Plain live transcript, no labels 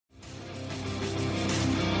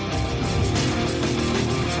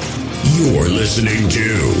You're listening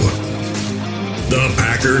to the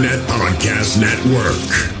Packernet Podcast Network.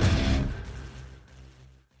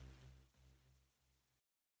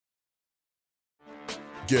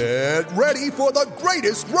 Get ready for the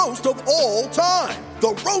greatest roast of all time, the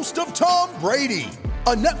Roast of Tom Brady,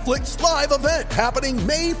 a Netflix live event happening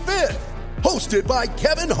May 5th. Hosted by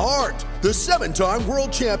Kevin Hart, the 7-time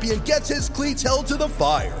world champion gets his cleats held to the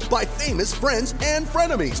fire by famous friends and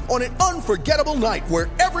frenemies on an unforgettable night where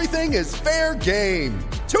everything is fair game.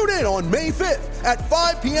 Tune in on May 5th at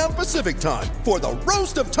 5 p.m. Pacific time for the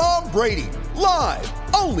Roast of Tom Brady, live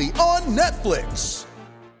only on Netflix.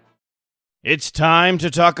 It's time to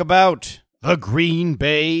talk about the Green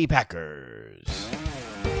Bay Packers.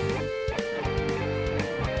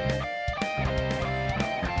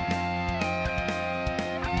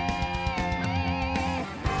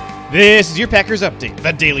 This is your Packers Update,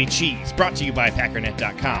 the Daily Cheese, brought to you by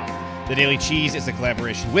Packernet.com. The Daily Cheese is a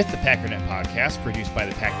collaboration with the Packernet Podcast, produced by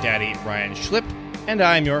the Pack Daddy, Ryan Schlipp, and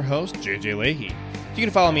I'm your host, JJ Leahy. You can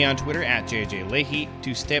follow me on Twitter at JJ Leahy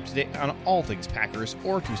to stay up to date on all things Packers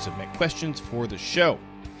or to submit questions for the show.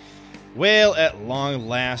 Well, at long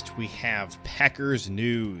last, we have Packers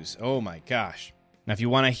news. Oh my gosh. Now, if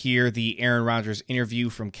you want to hear the Aaron Rodgers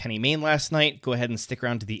interview from Kenny Mayne last night, go ahead and stick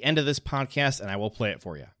around to the end of this podcast and I will play it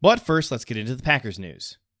for you. But first, let's get into the Packers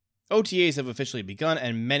news. OTAs have officially begun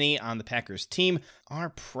and many on the Packers team are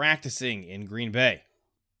practicing in Green Bay.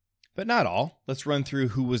 But not all. Let's run through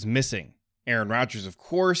who was missing. Aaron Rodgers, of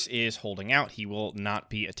course, is holding out. He will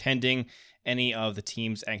not be attending any of the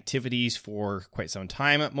team's activities for quite some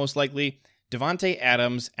time, most likely. Davante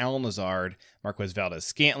Adams, Allen Lazard, Marquez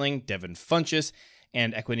Valdes-Scantling, Devin Funchess,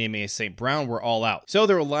 and Equanimeous St. Brown were all out. So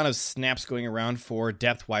there were a lot of snaps going around for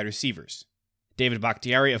depth wide receivers. David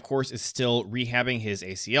Bakhtiari, of course, is still rehabbing his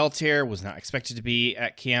ACL tear, was not expected to be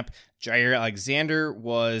at camp. Jair Alexander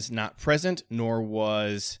was not present, nor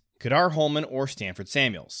was Kadar Holman or Stanford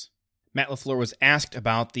Samuels. Matt LaFleur was asked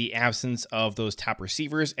about the absence of those top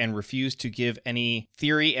receivers and refused to give any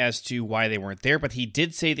theory as to why they weren't there, but he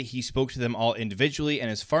did say that he spoke to them all individually, and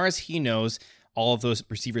as far as he knows, all of those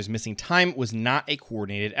receivers missing time was not a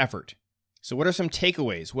coordinated effort. So what are some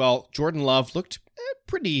takeaways? Well, Jordan Love looked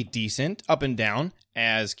pretty decent up and down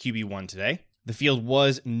as QB1 today. The field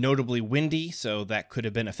was notably windy, so that could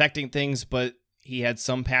have been affecting things, but he had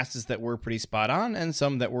some passes that were pretty spot on and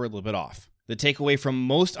some that were a little bit off. The takeaway from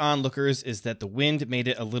most onlookers is that the wind made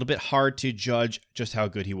it a little bit hard to judge just how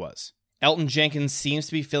good he was. Elgton Jenkins seems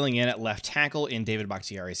to be filling in at left tackle in David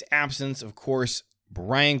Bakhtiari's absence. Of course,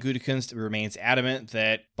 Brian Gutekunst remains adamant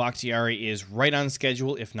that Bakhtiari is right on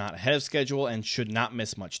schedule, if not ahead of schedule, and should not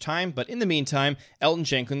miss much time. But in the meantime, Elgton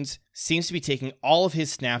Jenkins seems to be taking all of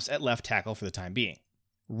his snaps at left tackle for the time being.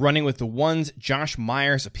 Running with the ones, Josh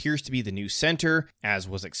Myers appears to be the new center, as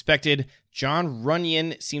was expected. John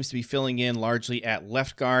Runyon seems to be filling in largely at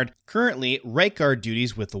left guard. Currently, right guard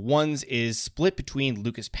duties with the ones is split between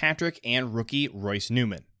Lucas Patrick and rookie Royce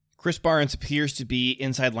Newman. Chris Barnes appears to be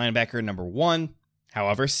inside linebacker number 1.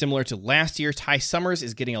 However, similar to last year, Ty Summers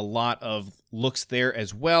is getting a lot of looks there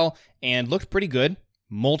as well, and looked pretty good.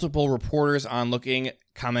 Multiple reporters on Looking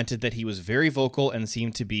commented that he was very vocal and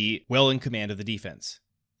seemed to be well in command of the defense.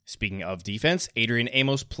 Speaking of defense, Adrian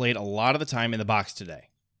Amos played a lot of the time in the box today.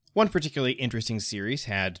 One particularly interesting series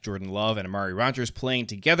had Jordan Love and Amari Rodgers playing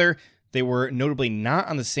together. They were notably not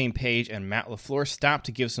on the same page, and Matt LaFleur stopped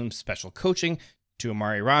to give some special coaching to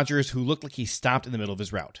Amari Rodgers, who looked like he stopped in the middle of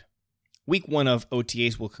his route. Week 1 of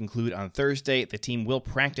OTAs will conclude on Thursday. The team will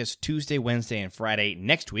practice Tuesday, Wednesday, and Friday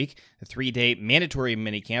next week. The 3-day mandatory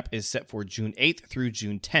minicamp is set for June 8th through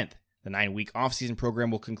June 10th. The 9-week offseason program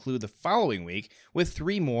will conclude the following week with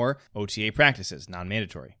 3 more OTA practices,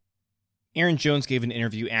 non-mandatory. Aaron Jones gave an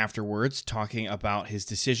interview afterwards talking about his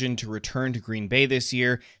decision to return to Green Bay this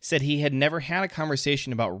year, said he had never had a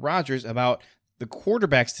conversation about Rodgers about the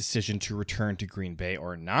quarterback's decision to return to Green Bay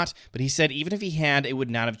or not, but he said even if he had, it would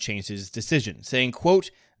not have changed his decision, saying, quote,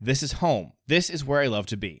 "This is home. This is where I love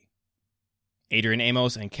to be." Adrian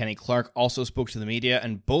Amos and Kenny Clark also spoke to the media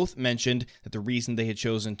and both mentioned that the reason they had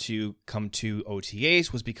chosen to come to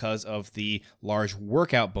OTAs was because of the large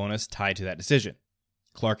workout bonus tied to that decision.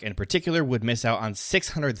 Clark in particular would miss out on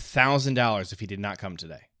 $600,000 if he did not come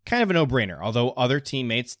today. Kind of a no-brainer, although other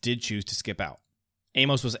teammates did choose to skip out.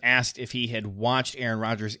 Amos was asked if he had watched Aaron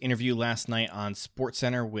Rodgers' interview last night on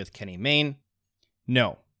SportsCenter with Kenny Mayne.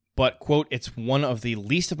 No, but, quote, "It's one of the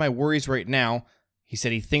least of my worries right now." He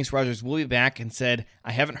said he thinks Rodgers will be back and said,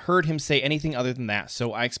 "I haven't heard him say anything other than that,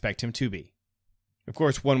 so I expect him to be." Of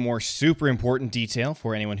course, one more super important detail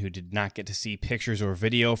for anyone who did not get to see pictures or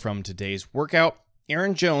video from today's workout,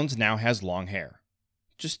 Aaron Jones now has long hair.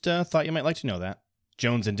 Just thought you might like to know that.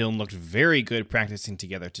 Jones and Dillon looked very good practicing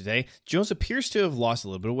together today. Jones appears to have lost a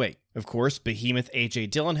little bit of weight. Of course, behemoth A.J.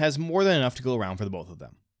 Dillon has more than enough to go around for the both of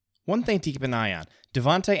them. One thing to keep an eye on,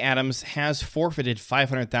 Davante Adams has forfeited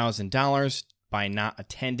 $500,000 by not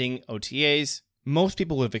attending OTAs. Most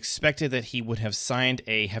people would have expected that he would have signed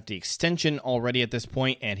a hefty extension already at this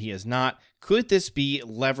point, and he has not. Could this be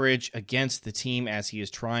leverage against the team as he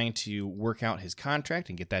is trying to work out his contract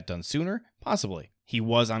and get that done sooner? Possibly. He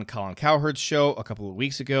was on Colin Cowherd's show a couple of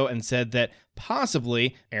weeks ago and said that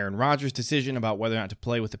possibly Aaron Rodgers' decision about whether or not to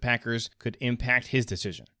play with the Packers could impact his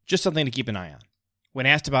decision. Just something to keep an eye on. When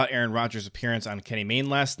asked about Aaron Rodgers' appearance on Kenny Mayne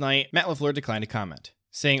last night, Matt LaFleur declined to comment,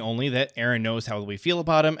 saying only that Aaron knows how we feel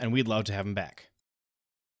about him and we'd love to have him back.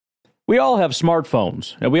 We all have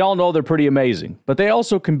smartphones, and we all know they're pretty amazing, but they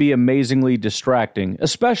also can be amazingly distracting,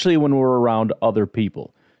 especially when we're around other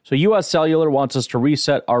people. So US Cellular wants us to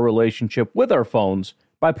reset our relationship with our phones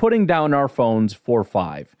by putting down our phones for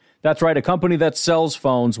 $5. That's right, a company that sells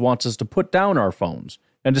phones wants us to put down our phones.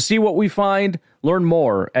 And to see what we find, learn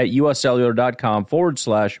more at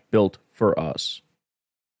uscellular.com/built for us.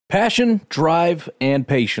 Passion, drive, and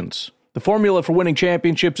patience. The formula for winning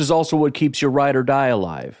championships is also what keeps your ride or die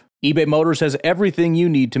alive. eBay Motors has everything you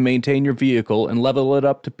need to maintain your vehicle and level it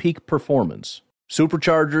up to peak performance.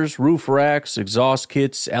 Superchargers, roof racks, exhaust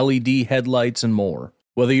kits, LED headlights, and more.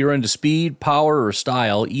 Whether you're into speed, power, or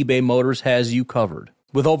style, eBay Motors has you covered.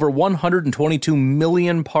 With over 122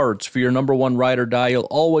 million parts for your number one ride or die, you'll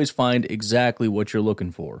always find exactly what you're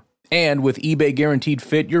looking for. And with eBay Guaranteed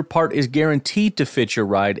Fit, your part is guaranteed to fit your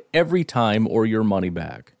ride every time or your money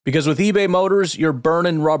back. Because with eBay Motors, you're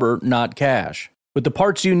burning rubber, not cash. With the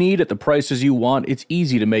parts you need at the prices you want, it's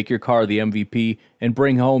easy to make your car the MVP and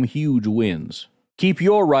bring home huge wins. Keep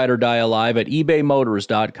your ride or die alive at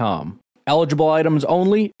ebaymotors.com. Eligible items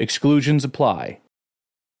only, exclusions apply.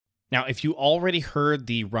 Now, if you already heard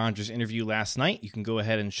the Rodgers interview last night, you can go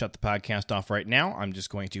ahead and shut the podcast off right now. I'm just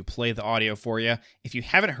going to play the audio for you. If you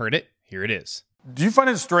haven't heard it, here it is. Do you find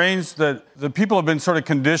it strange that the people have been sort of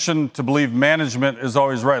conditioned to believe management is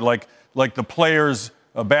always right? Like the player's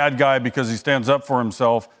a bad guy because he stands up for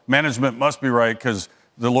himself. Management must be right because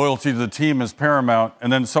the loyalty to the team is paramount.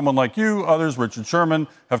 And then someone like you, others, Richard Sherman,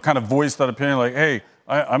 have kind of voiced that opinion like, hey,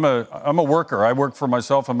 I'm a worker. I work for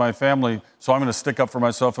myself and my family, so I'm going to stick up for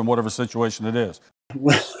myself in whatever situation it is.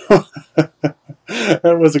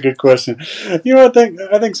 That was a good question. You know,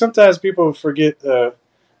 I think sometimes people forget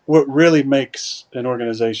what really makes an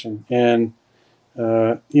organization, and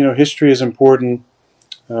history is important.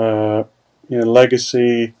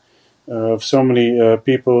 Legacy of so many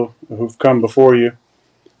people who've come before you,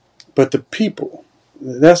 but the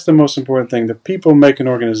people—that's the most important thing. The people make an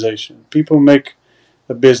organization. People make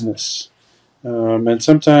a business, and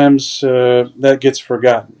sometimes that gets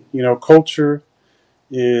forgotten. You know, culture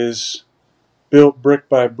is built brick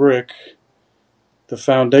by brick, the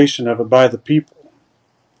foundation of it by the people.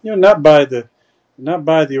 You know, not by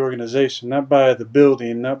the organization, not by the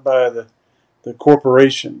building, not by the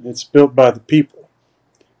corporation. It's built by the people.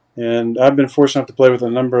 And I've been fortunate enough to play with a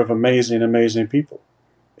number of amazing people,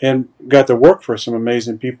 and got to work for some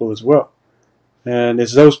amazing people as well. And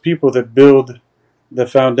it's those people that build the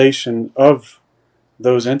foundation of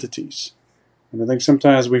those entities. And I think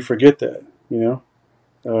sometimes we forget that, you know.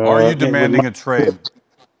 Are you demanding a trade?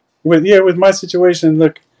 With my situation,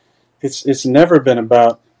 look, it's never been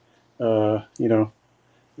about, never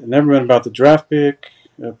been about the draft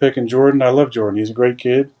picking Jordan. I love Jordan. He's a great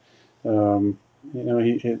kid. He a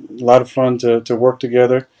lot of fun to work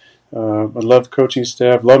together. I love the coaching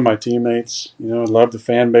staff, love my teammates, I love the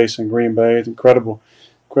fan base in Green Bay. It's incredible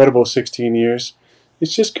 16 years.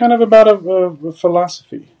 It's just kind of about a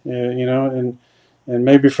philosophy, and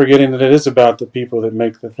maybe forgetting that it is about the people that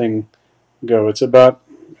make the thing go. It's about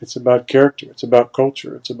character. It's about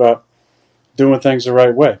culture. It's about doing things the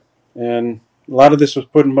right way. And a lot of this was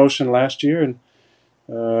put in motion last year, and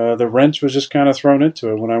the wrench was just kind of thrown into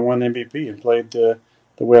it when I won MVP and played the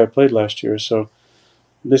way I played last year. So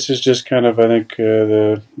this is just kind of, I think,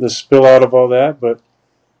 the spill out of all that. But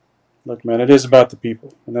look, man, it is about the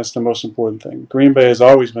people, and that's the most important thing. Green Bay has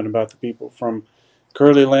always been about the people, from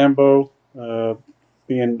Curly Lambeau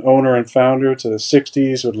being owner and founder to the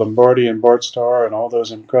 60s with Lombardi and Bart Starr and all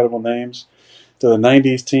those incredible names, to the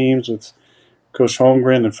 90s teams with Coach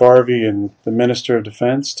Holmgren and Farvey and the Minister of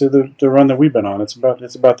Defense, to the run that we've been on. It's about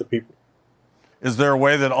the people. Is there a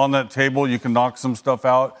way that on that table you can knock some stuff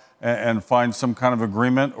out and find some kind of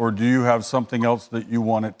agreement, or do you have something else that you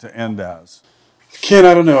want it to end as? Ken,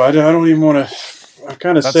 I don't know. I don't even want to. I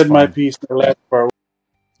kind of said my piece in the last part.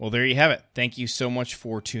 Well, there you have it. Thank you so much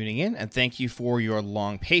for tuning in, and thank you for your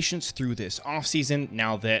long patience through this offseason.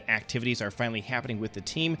 Now that activities are finally happening with the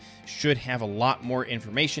team, should have a lot more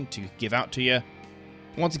information to give out to you.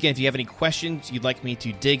 Once again, if you have any questions you'd like me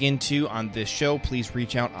to dig into on this show, please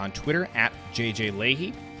reach out on Twitter at JJ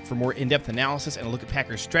Leahy. For more in-depth analysis and a look at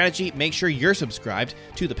Packers strategy, make sure you're subscribed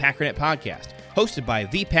to the Packernet Podcast, hosted by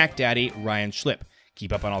the Pack Daddy, Ryan Schlip.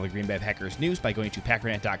 Keep up on all the Green Bay Packers news by going to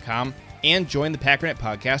Packernet.com and join the Packernet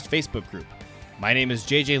Podcast Facebook group. My name is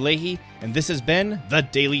JJ Leahy, and this has been The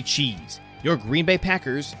Daily Cheese, your Green Bay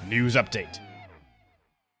Packers news update.